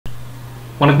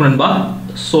வணக்கம் நண்பா.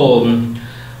 ஸோ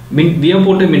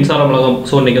வியப்போட்டு மின்சார உலகம்.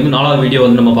 ஸோ இன்றைக்கி வந்து 4வது வீடியோ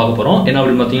வந்து நம்ம பார்க்க போகிறோம். என்ன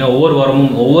அப்படின்னு பார்த்தீங்கன்னா ஒவ்வொரு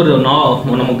வாரமும் ஒவ்வொரு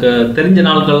நமக்கு தெரிஞ்ச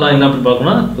நாட்கள்லாம் என்ன அப்படின்னு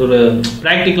பார்க்கணும்னா ஒரு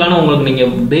ப்ராக்டிக்கலான உங்களுக்கு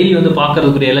நீங்கள் டெய்லி வந்து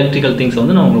பார்க்கறதுக்குரிய எலக்ட்ரிக்கல் திங்ஸ்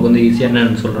வந்து நான் உங்களுக்கு வந்து ஈஸியாக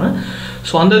என்னன்னு சொல்கிறேன்.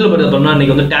 ஸோ அந்த இதில் பார்த்தீங்கன்னா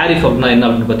இன்றைக்கி வந்து டேரிஃப் அப்படின்னா என்ன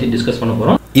அப்படின்னு பற்றி டிஸ்கஸ் பண்ண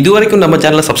போகிறோம். இதுவரைக்கும் நம்ம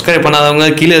சேனலை சப்ஸ்கிரைப் பண்ணாதவங்க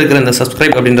கீழே இருக்கிற இந்த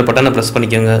சப்ஸ்கிரைப் அப்படின்ற பட்டனை ப்ரெஸ்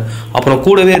பண்ணிக்கோங்க. அப்புறம்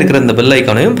கூடவே இருக்கிற இந்த பெல்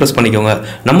ஐக்கானையும் ப்ரெஸ் பண்ணிக்கோங்க.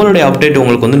 நம்மளுடைய அப்டேட்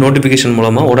உங்களுக்கு வந்து நோட்டிஃபிகேஷன்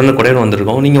மூலமாக உடனுக்குடன்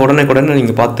வந்திருக்கோம். நீங்கள் உடனுக்குடன்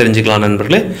நீங்கள் பார்த்து தெரிஞ்சுக்கலாம்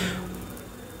நண்பர்களே.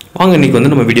 வாங்க இன்றைக்கி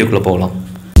வந்து நம்ம வீடியோக்குள்ளே போகலாம்.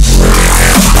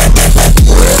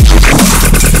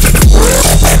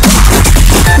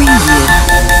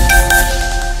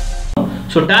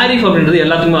 ஸோ டேரிஃப் அப்படின்றது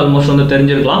எல்லாத்துக்குமே ஆல்மோஸ்ட் வந்து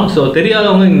தெரிஞ்சிருக்கலாம். ஸோ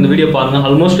தெரியாதவங்க இந்த வீடியோ பாருங்கள்.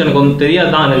 ஆல்மோஸ்ட் எனக்கு வந்து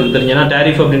தெரியாது தான் எனக்கு தெரிஞ்சு. ஏன்னா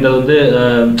டேரிஃப் அப்படின்றது வந்து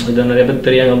இது நிறைய பேர்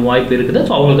தெரியாத வாய்ப்பு இருக்குது.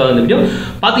 ஸோ அவங்களுக்காக இந்த வீடியோ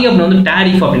பார்த்தீங்க அப்படின்னா வந்து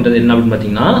டேரிஃப் அப்படின்றது என்ன அப்படின்னு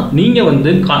பார்த்தீங்கன்னா நீங்கள்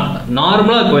வந்து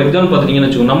நார்மலாக இப்போ எக்ஸாம்பிள் பார்த்தீங்கன்னு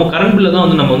வச்சுக்கோங்க, நம்ம கரண்ட் பில்ல தான்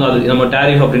வந்து நம்ம வந்து அது நம்ம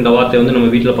டேரிஃப் அப்படின்ற வார்த்தையை வந்து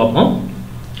நம்ம வீட்டில் பார்ப்போம்.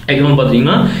 எக்ஸாம்பிள்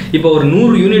பார்த்தீங்கன்னா இப்போ ஒரு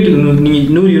 100 யூனிட்டுக்கு நீங்கள்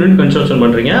 100 யூனிட் கன்ஸ்ட்ரக்ஷன்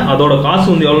பண்ணுறீங்க. அதோட காசு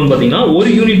வந்து எவ்வளோன்னு பார்த்தீங்கன்னா ஒரு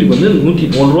யூனிட்டுக்கு வந்து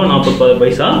 101.40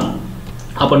 பைசா.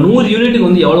 அப்போ 100 யூனிட்டுக்கு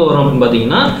வந்து எவ்வளோ வரும் அப்படின்னு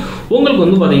பார்த்தீங்கன்னா உங்களுக்கு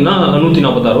வந்து பார்த்தீங்கன்னா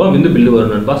 146 ரூபா வந்து பில்லு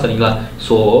வரும் நண்பா, சரிங்களா?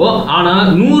 ஸோ ஆனால்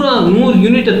 100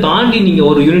 யூனிட்டை தாண்டி நீங்கள்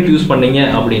ஒரு யூனிட் யூஸ் பண்ணீங்க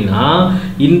அப்படின்னா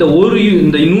இந்த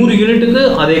 100 யூனிட்டுக்கு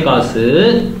அதே காசு,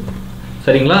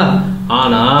 சரிங்களா?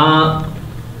 ஆனால்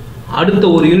அடுத்த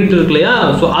ஒரு யூனிட் இருக்கு இல்லையா,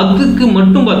 ஸோ அதுக்கு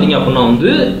மட்டும் பார்த்தீங்க அப்படின்னா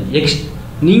வந்து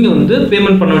நீங்கள் வந்து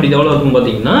பேமெண்ட் பண்ண வேண்டியது எவ்வளோ இருக்குன்னு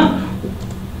பார்த்தீங்கன்னா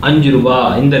 5 ரூபா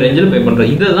இந்த ரேஞ்சில் பே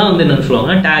பண்ணுறேன். இதை தான் வந்து என்ன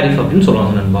சொல்லுவாங்க டேரிஃப் அப்படின்னு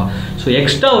சொல்லுவாங்க நண்பா. ஸோ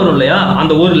எக்ஸ்ட்ரா வரும் இல்லையா,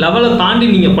 அந்த ஒரு லெவலை தாண்டி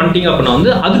நீங்கள் பண்ணிட்டீங்க அப்படின்னா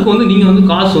வந்து அதுக்கு வந்து நீங்கள் வந்து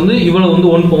காசு வந்து இவ்வளோ வந்து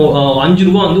 5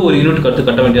 ரூபா வந்து ஒரு யூனிட்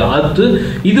கட்ட வேண்டியது. அது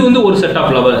இது வந்து ஒரு செட்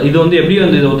ஆஃப் லெவல். இது வந்து எப்படி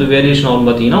வந்து இது வந்து வேரியேஷன் ஆகும்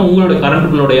பார்த்தீங்கன்னா உங்களோட கரண்ட்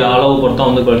பில்லுடைய அளவு பொறுத்தா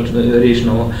வந்து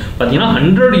வேரியேஷன் ஆகும். பார்த்தீங்கன்னா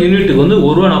 100 யூனிட்டுக்கு வந்து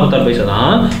 1.46 பைசா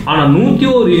தான். ஆனால்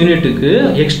 101 யூனிட்டுக்கு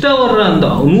எக்ஸ்ட்ரா வர்ற அந்த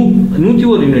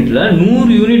 101 யூனிட்டில்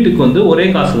 100 யூனிட்டுக்கு வந்து ஒரே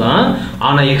காசு தான்.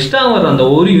 ஆனால் எக்ஸ்ட்ரா வர அந்த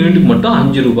ஒரு யூனிட்டுக்கு மட்டும்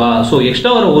 5 ரூபா. ஸோ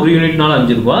எக்ஸ்ட்ரா வர ஒரு யூனிட்னால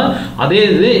 5 ரூபா. அதே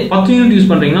இது 10 யூனிட் யூஸ்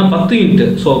பண்ணுறீங்கன்னா 10 யூனிட்,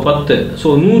 ஸோ 10, ஸோ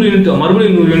 100 யூனிட்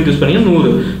மறுபடியும் 100 யூனிட் யூஸ் பண்ணீங்கன்னா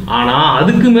 100. ஆனால்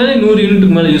அதுக்கு மேலே 100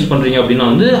 யூனிட்டுக்கு மேலே யூஸ் பண்ணுறீங்க அப்படின்னா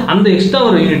வந்து அந்த எக்ஸ்ட்ரா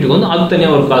வர யூனிட்டுக்கு வந்து அது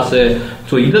தனியாக ஒரு காசு.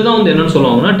 ஸோ இதை தான் வந்து என்னன்னு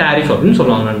சொல்லுவாங்கன்னா டேரிஃப் அப்படின்னு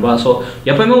சொல்லுவாங்க நண்பா. ஸோ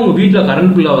எப்பவுமே உங்கள் வீட்டில்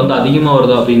கரண்ட் பில்லை வந்து அதிகமாக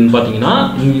வருது அப்படின்னு பார்த்தீங்கன்னா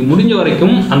நீங்கள் முடிஞ்ச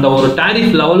வரைக்கும் அந்த ஒரு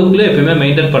டேரிஃப் லெவலுக்குள்ளே எப்பயுமே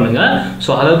மெயின்டைன் பண்ணுங்கள். ஸோ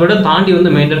அதை விட தாண்டி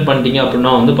வந்து மெயின்டைன் பண்ணிட்டீங்க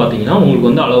அப்படின்னா வந்து பார்த்தீங்கன்னா உங்களுக்கு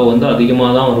வந்து அளவு வந்து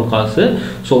அதிகமாக தான் வரும் காசு.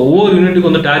 ஸோ ஒவ்வொரு யூனிட்டுக்கு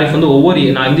வந்து டேரிஃப் வந்து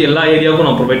நான் வந்து எல்லா ஏரியாவுக்கும்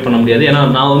நான் ப்ரொவைட் பண்ண முடியாது. ஏன்னா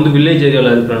நான் வந்து வில்லேஜ்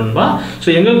ஏரியாவில் இருக்கிறேன்பா. ஸோ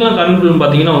எங்களுக்குலாம் கரண்ட் பில்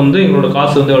பார்த்தீங்கன்னா வந்து எங்களோட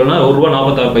காசு வந்து எவ்வளோனா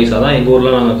 ₹1.46 தான் எங்கள்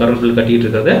ஊரில் நாங்கள் கரண்ட் பில் கட்டிட்டு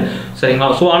இருக்கிறது, சரிங்களா?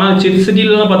 ஸோ ஆனால்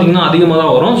சிட்டிலலாம் பார்த்தீங்கன்னா அதிகமாக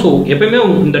தான் வரும். ஸோ எப்பயுமே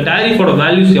இந்த டேரிஃபோட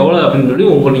வேல்யூஸ் எவ்வளோ அப்படின்னு சொல்லி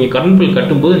நீங்கள் கரண்ட் பில்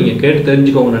கட்டும்போது நீங்கள் கேட்டு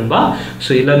தெரிஞ்சுக்கோங்க நண்பா.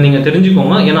 ஸோ இதை நீங்கள்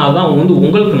தெரிஞ்சுக்கோங்க. ஏன்னா அதான் வந்து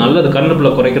உங்களுக்கு நல்லது, கரண்ட்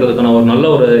பில்லை குறைக்கிறதுக்கான ஒரு நல்ல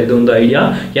ஒரு இது வந்து ஐடியா.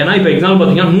 ஏன்னா இப்போ எக்ஸாம்பிள்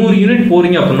பார்த்தீங்கன்னா 100 யூனிட்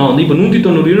போறீங்க அப்படின்னா வந்து இப்போ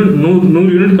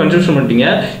 190 யூனிட் கன்ஸ்ட்ரக்ஷன் பண்ணிட்டீங்க,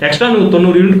 எக்ஸ்ட்ரா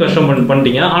 90 யூனிட் கன்ஸ்ட்ரக்ஷன்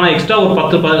பண்ணிட்டீங்க. ஆனால் எக்ஸ்ட்ரா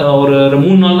ஒரு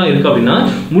 3 நாள் தான் இருக்கு அப்படின்னா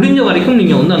முடிஞ்ச வரைக்கும்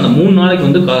நீங்கள் வந்து அந்த 3 நாளைக்கு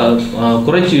வந்து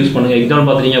குறைச்சி யூஸ் பண்ணுங்க. எக்ஸாம்பிள்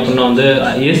பார்த்துட்டீங்க அப்படின்னா வந்து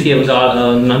ஏசியை வந்து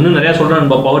நான் நிறைய சொல்கிறேன்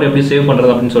நம்ம பவர் எப்படி சேவ்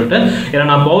பண்ணுறது அப்படின்னு சொல்லிட்டு. ஏன்னா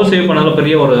நான் பவர் சேவ் பண்ணாலும்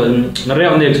பெரிய ஒரு நிறைய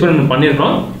வந்து எக்ஸ்பெரிமெண்ட்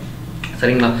பண்ணியிருக்கோம்,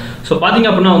 சரிங்களா? ஸோ பார்த்தீங்க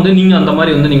அப்படின்னா வந்து நீங்கள் அந்த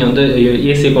மாதிரி வந்து நீங்கள் வந்து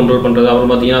ஏசியை கண்ட்ரோல் பண்ணுறது,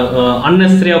 அப்புறம் பார்த்தீங்கன்னா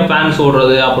அன்னெசரியாக ஃபேன்ஸ்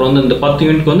ஓடுறது, அப்புறம் வந்து இந்த 10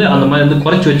 யூனிட்க்கு வந்து அந்த மாதிரி வந்து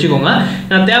குறைச்சி வச்சுக்கோங்க.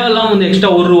 நான் தேவையில்லாமல் வந்து எக்ஸ்ட்ரா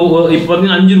இப்போ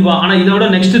பார்த்தீங்கன்னா 5 ரூபா. ஆனால் இதை விட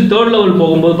நெக்ஸ்ட் 3rd லெவல்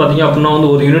போகும்போது பார்த்தீங்க அப்படின்னா வந்து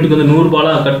ஒரு யூனிட்டுக்கு வந்து 100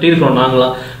 ரூபாலாம் கட்டியிருக்கோம்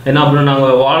நாங்களாம். ஏன்னா அப்படின்னா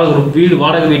நாங்கள்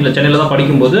வாடகை வீட்டில் சென்னையில் தான்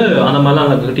படிக்கும்போது அந்த மாதிரிலாம்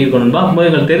நாங்கள் கட்டியிருக்கோம்பா. அப்போ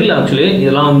எங்களுக்கு தெரியல ஆக்சுவலி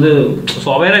இதெல்லாம் வந்து. ஸோ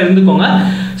அவேராக இருந்துக்கோங்க,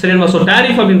 சரிங்களா? ஸோ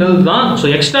டேரிஃப் அப்படின்றது தான். ஸோ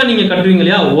எக்ஸ்ட்ரா நீங்கள் கட்டுவீங்க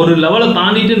இல்லையா, ஒரு லெவலை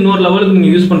தாண்டிட்டு இன்னொரு லெவலுக்கு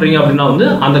நீங்கள் யூஸ் பண்ணுறீங்க அப்படின்னா வந்து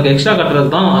அந்த எக்ஸ்ட்ரா கட்டுறது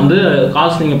தான் வந்து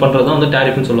காசு நீங்கள் பண்ணுறது தான் வந்து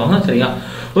டேரிஃப்னு சொல்லுவாங்க, சரியா?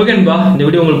 ஓகேன்பா, இந்த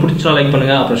வீடியோ உங்களுக்கு பிடிச்சா லைக்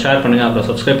பண்ணுங்க, அப்புறம் ஷேர் பண்ணுங்க, அப்புறம்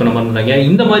சப்ஸ்கிரைப் பண்ண மறந்துடாதீங்க.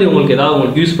 இந்த மாதிரி உங்களுக்கு ஏதாவது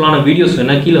உங்களுக்கு யூஸ்ஃபுல்லான வீடியோஸ்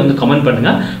வேணா கீழே வந்து கமெண்ட்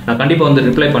பண்ணுங்க, நான் கண்டிப்பாக வந்து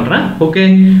ரிப்ளை பண்ணுறேன். ஓகே,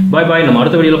 பாய் பாய், நம்ம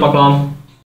அடுத்த வீடியோவில் பார்க்கலாம்.